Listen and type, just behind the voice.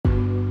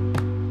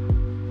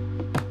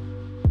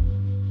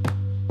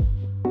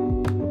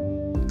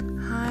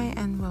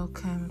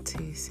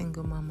to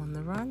Single Mum on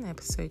the Run,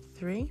 episode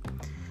 3,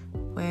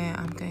 where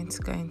I'm going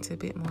to go into a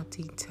bit more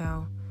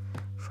detail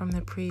from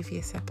the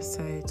previous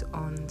episode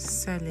on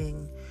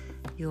selling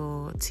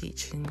your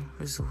teaching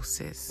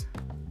resources.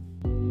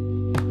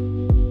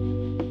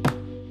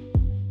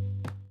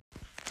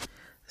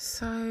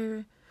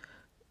 So,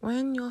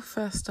 when you're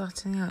first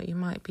starting out, you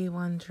might be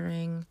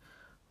wondering,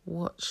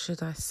 what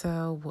should I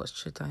sell? What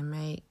should I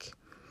make?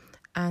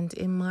 And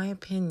in my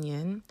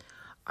opinion,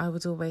 I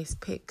would always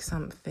pick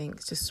something,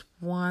 just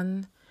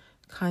one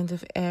kind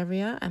of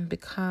area, and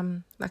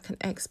become like an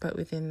expert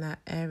within that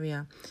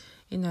area.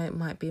 You know, it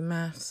might be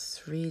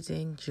maths,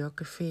 reading,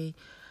 geography.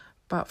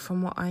 But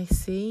from what I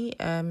see,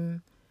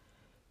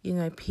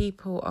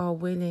 people are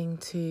willing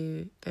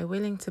to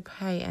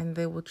pay, and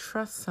they will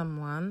trust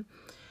someone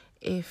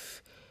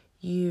if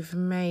you've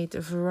made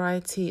a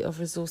variety of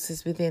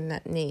resources within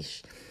that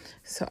niche.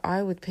 So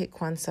I would pick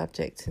one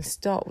subject and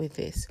start with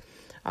this.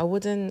 I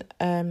wouldn't,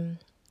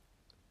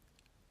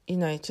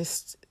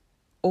 just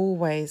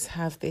always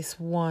have this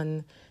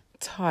one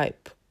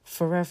type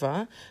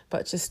forever,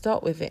 but just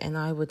start with it, and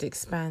I would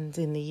expand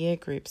in the year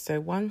group. So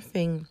one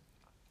thing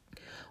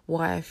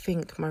why I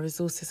think my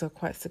resources are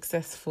quite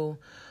successful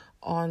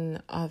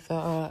on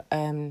other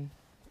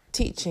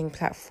teachers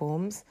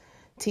platforms,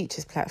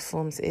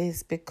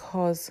 is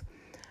because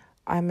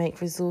I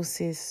make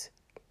resources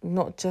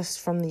not just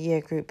from the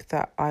year group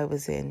that I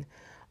was in.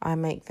 I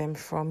make them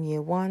from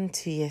year 1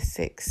 to year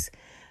 6.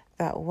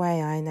 That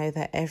way I know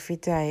that every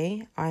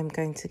day I'm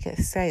going to get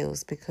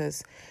sales,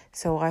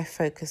 so I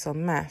focus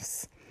on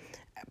maths.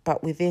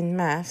 But within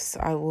maths,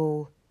 I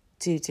will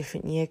do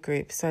different year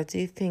groups. So I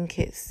do think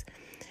it's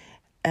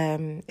a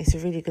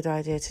really good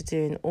idea to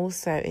do. And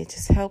also it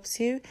just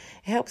helps you.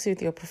 It helps you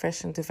with your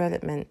professional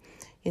development.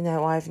 You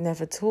know, I've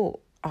never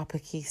taught upper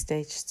key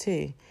stage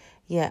 2,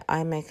 yet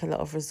I make a lot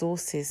of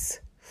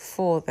resources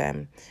for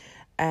them.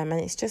 And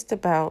it's just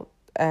about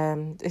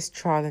this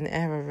trial and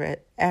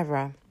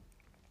error.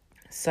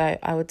 So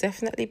I would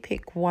definitely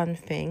pick one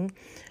thing,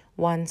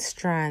 one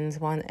strand,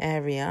 one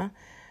area,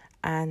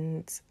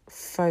 and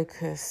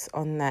focus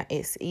on that.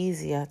 It's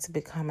easier to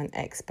become an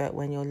expert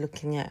when you're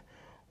looking at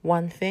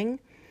one thing.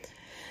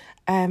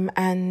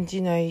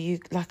 You,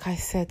 like I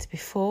said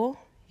before,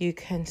 you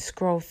can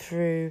scroll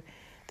through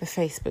the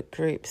Facebook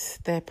groups.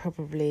 They're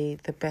probably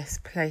the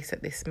best place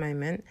at this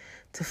moment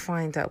to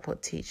find out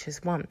what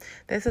teachers want.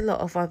 There's a lot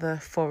of other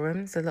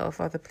forums, a lot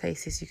of other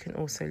places you can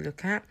also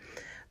look at,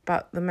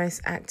 but the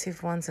most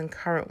active ones and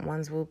current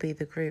ones will be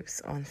the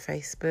groups on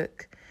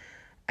Facebook.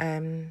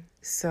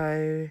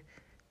 So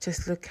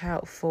just look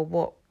out for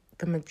what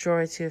the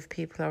majority of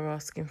people are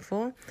asking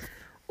for.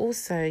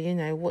 Also,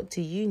 what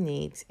do you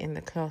need in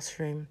the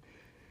classroom?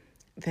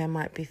 There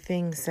might be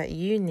things that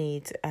you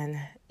need and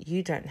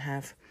you don't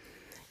have.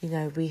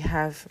 We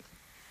have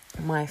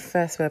my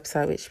first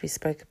website, which we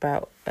spoke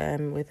about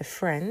with a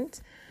friend.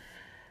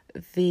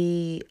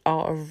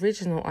 Our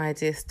original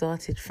idea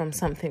started from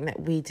something that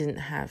we didn't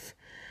have,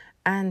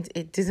 and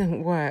it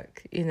didn't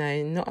work.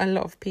 Not a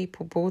lot of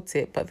people bought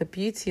it, but the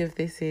beauty of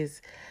this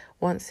is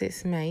once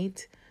it's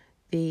made,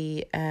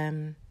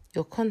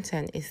 your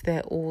content is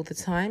there all the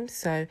time.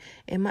 So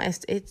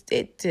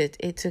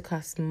it took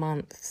us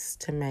months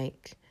to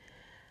make,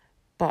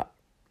 but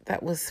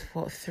that was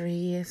 3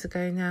 years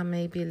ago now,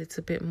 maybe a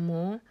little bit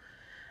more.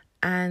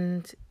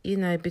 And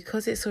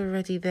because it's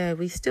already there,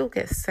 we still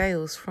get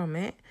sales from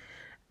it,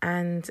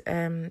 and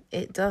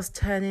it does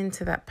turn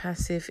into that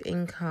passive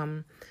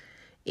income,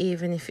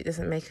 even if it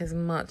doesn't make as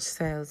much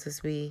sales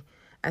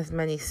as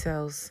many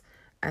sales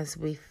as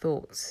we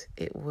thought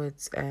it would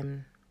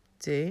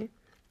do.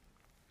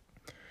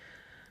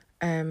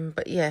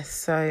 But yes,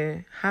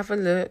 so have a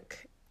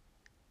look.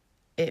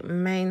 It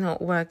may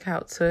not work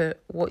out to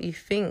what you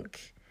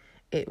think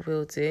it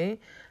will do,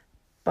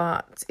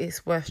 but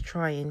it's worth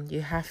trying.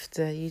 You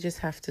just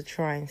have to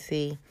try and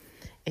see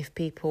if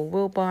people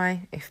will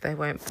buy, if they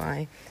won't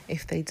buy.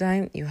 If they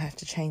don't, you have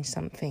to change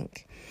something.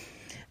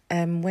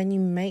 When you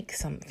make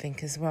something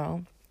as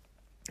well,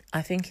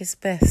 I think it's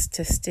best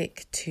to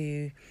stick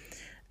to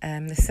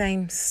the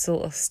same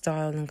sort of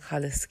style and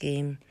colour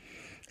scheme,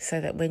 so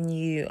that when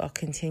you are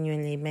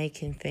continually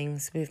making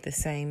things with the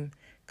same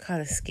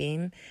colour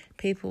scheme,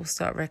 people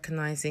start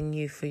recognising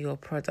you for your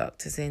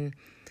product, as in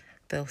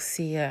they'll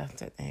see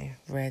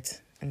red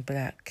and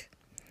black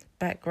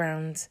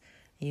background.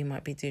 You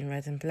might be doing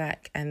red and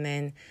black, and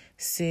then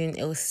it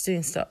will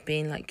soon start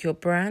being like your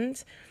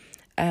brand.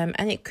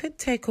 And it could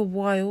take a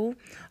while.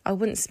 I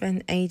wouldn't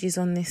spend ages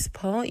on this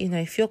part.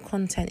 If your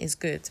content is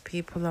good,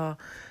 people are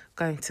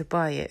going to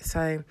buy it.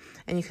 So,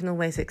 and you can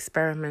always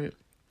experiment.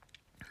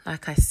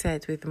 Like I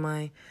said, with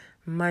my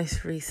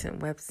most recent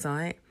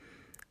website,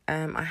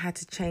 I had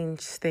to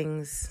change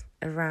things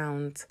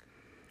around.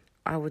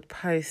 I would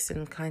post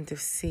and kind of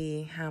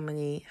see how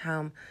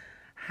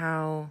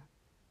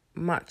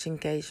much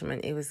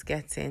engagement it was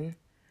getting,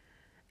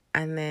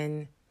 and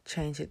then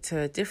change it to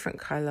a different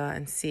colour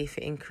and see if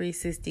it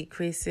increases,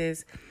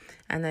 decreases.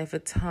 And over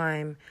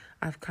time,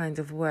 I've kind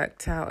of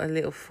worked out a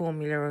little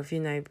formula of,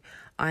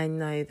 I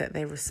know that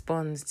they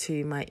respond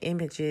to my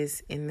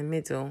images in the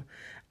middle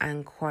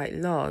and quite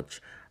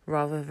large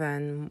rather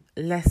than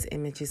less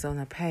images on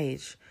a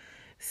page.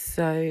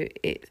 So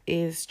it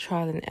is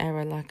trial and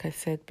error, like I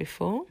said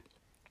before.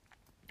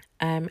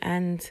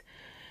 And,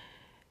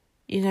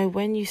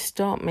 when you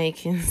start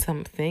making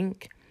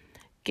something,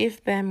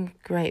 give them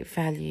great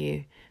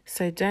value.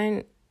 So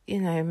don't,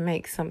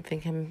 make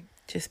something and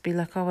just be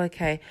like, oh,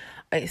 okay,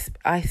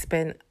 I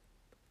spent,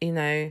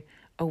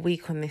 a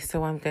week on this,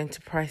 so I'm going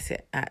to price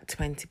it at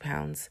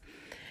 £20.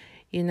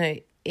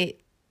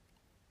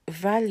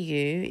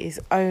 Value is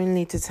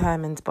only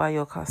determined by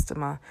your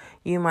customer.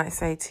 You might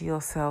say to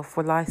yourself,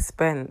 well, I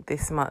spent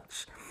this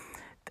much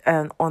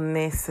on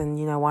this,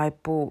 and, I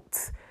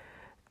bought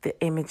the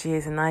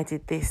images and I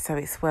did this, so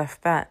it's worth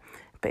that.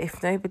 But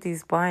if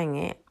nobody's buying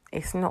it,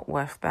 it's not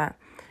worth that.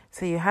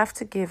 So you have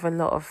to give a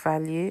lot of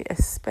value,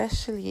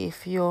 especially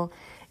if you're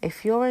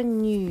a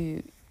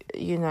new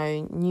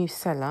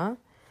seller.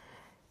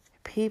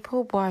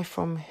 People buy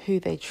from who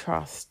they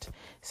trust.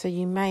 So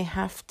you may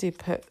have to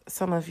put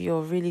some of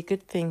your really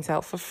good things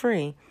out for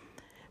free,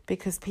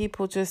 because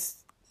people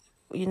just,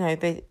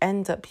 they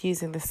end up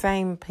using the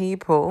same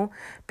people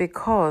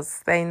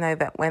because they know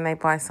that when they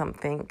buy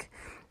something,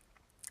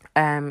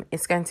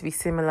 it's going to be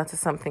similar to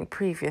something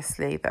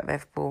previously that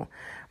they've bought.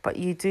 But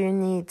you do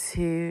need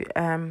to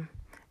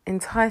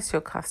entice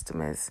your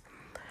customers.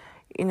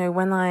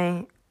 When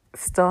I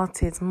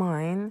started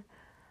mine,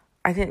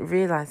 I didn't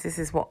realise this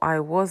is what I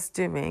was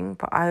doing,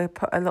 but I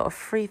put a lot of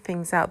free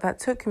things out. That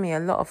took me a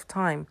lot of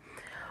time.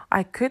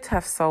 I could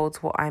have sold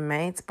what I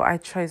made, but I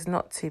chose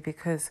not to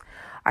because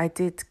I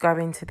did go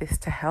into this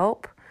to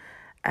help.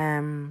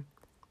 And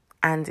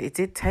it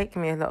did take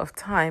me a lot of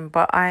time,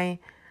 but I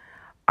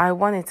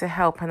wanted to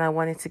help and I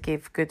wanted to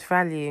give good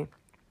value.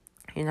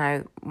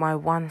 My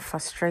one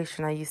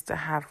frustration I used to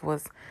have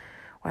was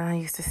when I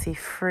used to see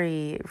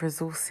free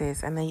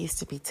resources and they used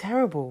to be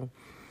terrible.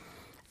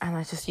 And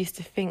I just used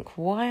to think,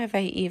 why are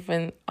they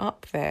even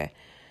up there?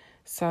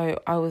 So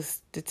I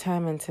was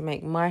determined to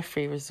make my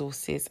free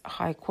resources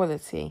high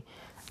quality.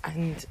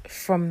 And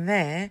from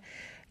there,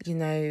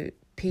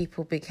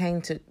 people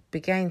began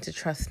to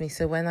trust me.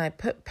 So when I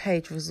put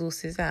paid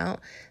resources out,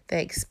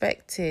 they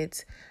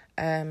expected,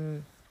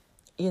 a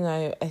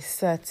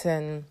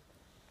certain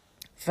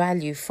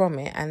value from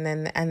it.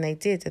 And they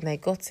did, and they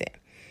got it.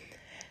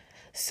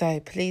 So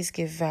please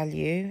give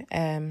value.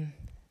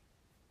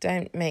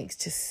 Don't make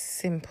just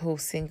simple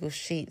single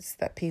sheets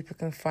that people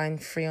can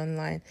find free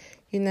online.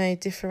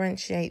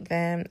 Differentiate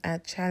them,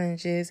 add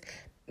challenges,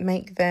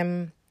 make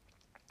them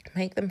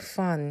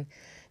fun.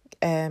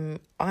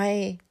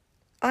 I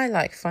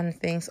like fun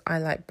things. I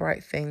like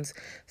bright things.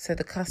 So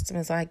the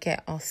customers I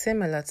get are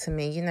similar to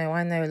me.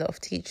 I know a lot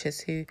of teachers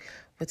who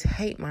would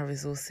hate my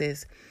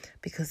resources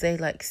because they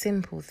like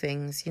simple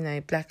things,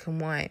 black and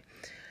white.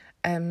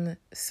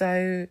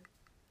 So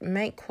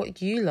make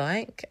what you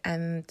like,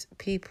 and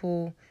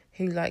people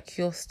who like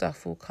your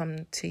stuff will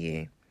come to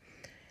you.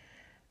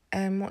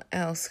 What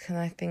else can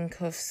I think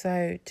of?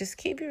 So just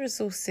keep your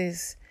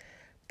resources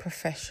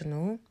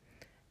professional.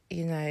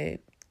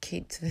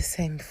 Keep to the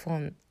same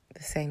font,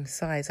 the same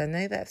size. I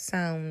know that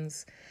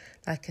sounds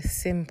like a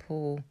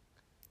simple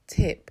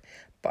tip,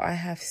 but I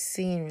have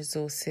seen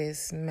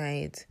resources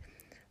made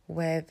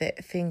where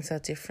things are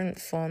different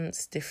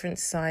fonts, different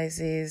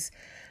sizes,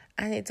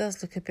 and it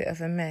does look a bit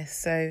of a mess.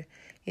 So,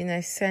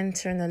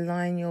 center and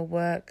align your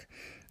work.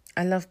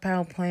 I love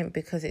PowerPoint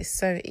because it's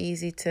so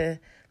easy to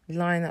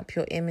line up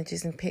your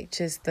images and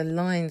pictures. The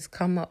lines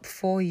come up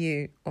for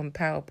you on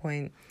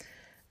PowerPoint.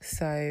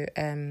 So,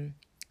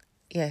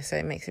 so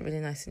it makes it really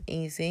nice and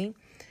easy.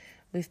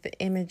 With the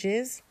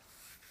images,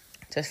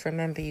 just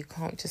remember you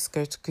can't just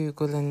go to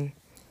Google and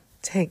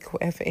take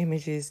whatever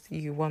images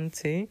you want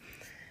to.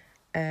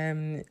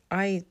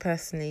 I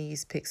personally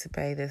use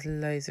Pixabay. There's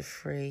loads of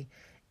free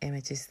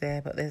images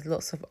there, but there's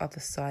lots of other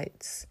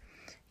sites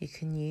you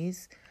can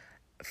use.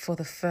 For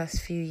the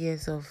first few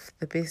years of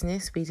the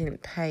business, we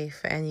didn't pay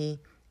for any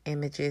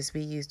images.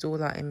 We used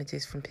all our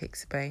images from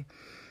Pixabay.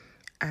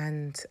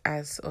 And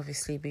as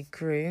obviously we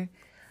grew,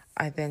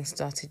 I then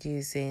started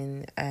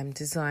using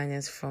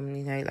designers from,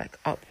 like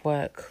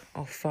Upwork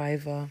or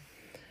Fiverr.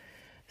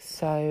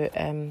 So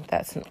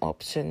that's an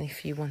option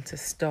if you want to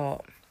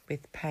start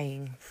with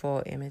paying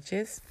for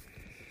images.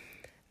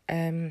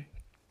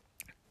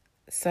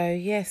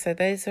 So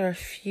those are a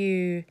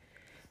few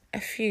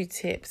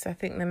tips. I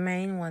think the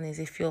main one is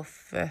if you're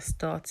first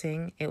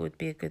starting, it would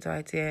be a good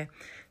idea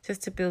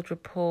just to build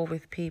rapport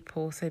with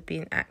people. So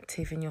being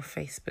active in your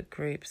Facebook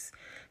groups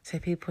so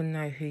people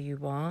know who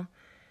you are.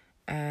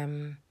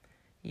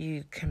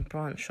 You can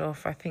branch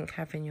off. I think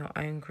having your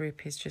own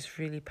group is just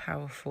really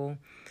powerful.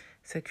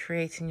 So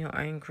creating your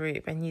own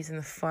group and using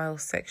the file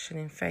section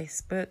in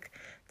Facebook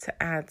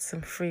to add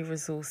some free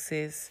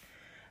resources,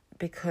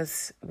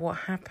 because what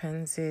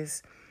happens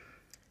is,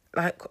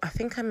 like, I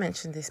think I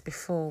mentioned this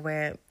before,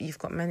 where you've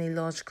got many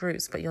large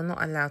groups, but you're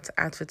not allowed to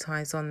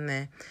advertise on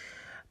there.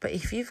 But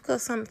if you've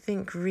got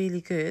something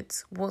really good,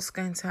 what's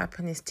going to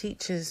happen is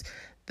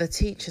the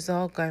teachers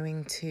are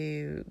going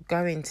to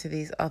go into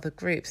these other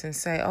groups and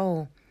say,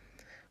 oh,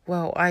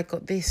 well, I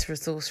got this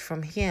resource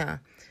from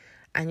here.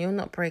 And you're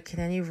not breaking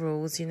any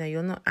rules,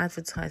 you're not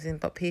advertising,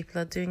 but people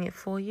are doing it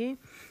for you.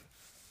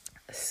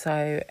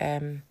 So,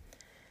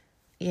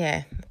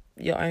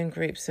 your own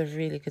group's a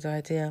really good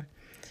idea.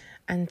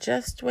 And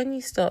just when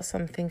you start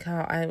something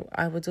out,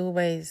 I would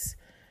always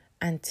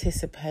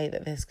anticipate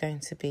that there's going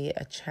to be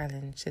a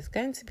challenge. There's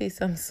going to be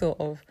some sort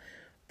of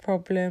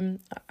problem,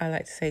 I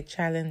like to say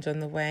challenge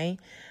on the way.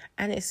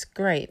 And it's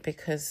great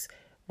because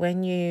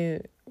when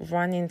you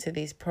run into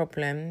these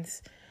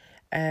problems,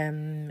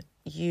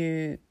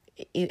 you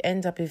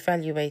end up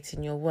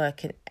evaluating your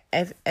work,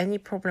 and any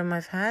problem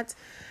I've had,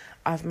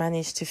 I've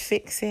managed to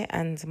fix it,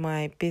 and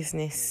my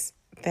business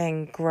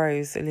then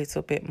grows a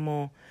little bit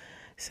more.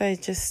 So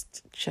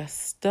just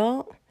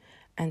start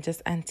and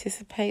just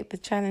anticipate the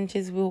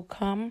challenges will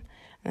come,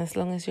 and as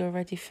long as you're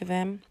ready for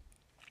them,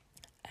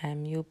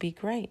 you'll be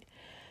great.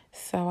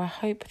 So I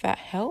hope that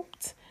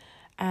helped,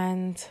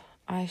 and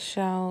I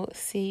shall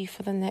see you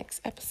for the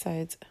next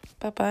episode.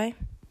 Bye-bye.